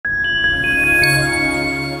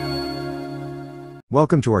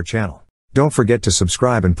Welcome to our channel. Don't forget to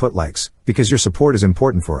subscribe and put likes, because your support is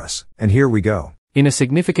important for us. And here we go. In a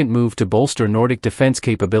significant move to bolster Nordic defense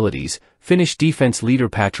capabilities, Finnish defense leader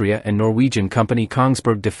Patria and Norwegian company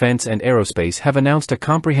Kongsberg Defence and Aerospace have announced a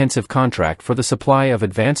comprehensive contract for the supply of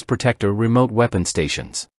advanced protector remote weapon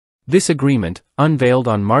stations. This agreement, unveiled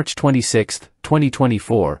on March 26,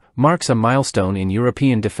 2024, marks a milestone in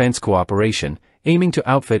European defense cooperation, aiming to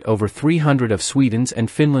outfit over 300 of Sweden's and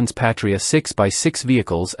Finland's Patria 6x6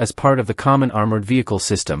 vehicles as part of the Common Armoured Vehicle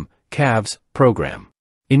System (CAVS) program.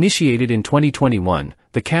 Initiated in 2021,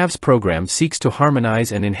 the CAVS program seeks to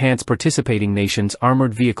harmonize and enhance participating nations'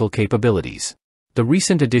 armored vehicle capabilities. The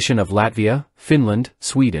recent addition of Latvia, Finland,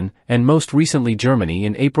 Sweden, and most recently Germany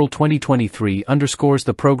in April 2023 underscores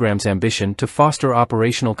the program's ambition to foster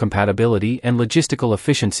operational compatibility and logistical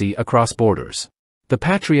efficiency across borders. The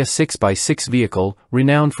Patria 6x6 vehicle,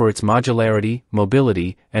 renowned for its modularity,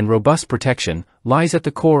 mobility, and robust protection, lies at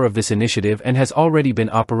the core of this initiative and has already been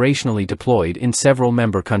operationally deployed in several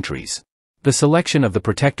member countries. The selection of the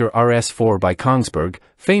Protector RS4 by Kongsberg,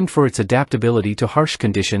 famed for its adaptability to harsh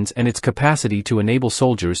conditions and its capacity to enable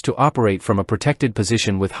soldiers to operate from a protected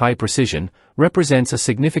position with high precision, represents a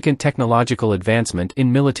significant technological advancement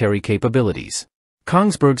in military capabilities.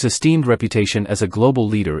 Kongsberg's esteemed reputation as a global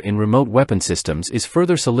leader in remote weapon systems is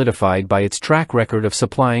further solidified by its track record of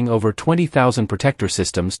supplying over 20,000 protector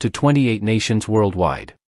systems to 28 nations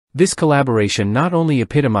worldwide. This collaboration not only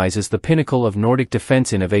epitomizes the pinnacle of Nordic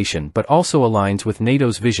defense innovation but also aligns with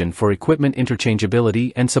NATO's vision for equipment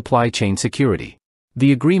interchangeability and supply chain security.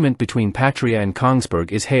 The agreement between Patria and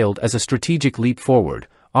Kongsberg is hailed as a strategic leap forward,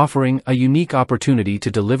 offering a unique opportunity to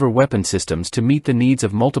deliver weapon systems to meet the needs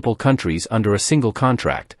of multiple countries under a single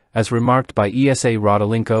contract, as remarked by ESA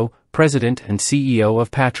Rodolenko, President and CEO of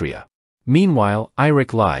Patria. Meanwhile,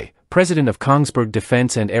 Eirik Lie, President of Kongsberg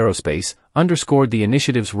Defence and Aerospace, underscored the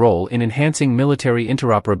initiative's role in enhancing military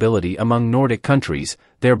interoperability among Nordic countries,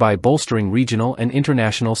 thereby bolstering regional and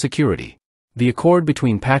international security. The accord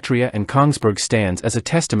between Patria and Kongsberg stands as a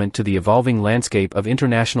testament to the evolving landscape of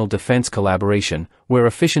international defense collaboration, where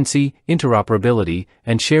efficiency, interoperability,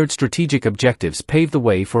 and shared strategic objectives pave the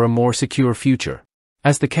way for a more secure future.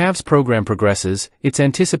 As the CAVS program progresses, its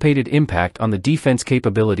anticipated impact on the defense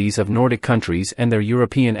capabilities of Nordic countries and their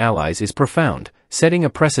European allies is profound, setting a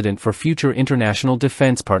precedent for future international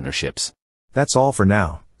defense partnerships. That's all for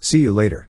now. See you later.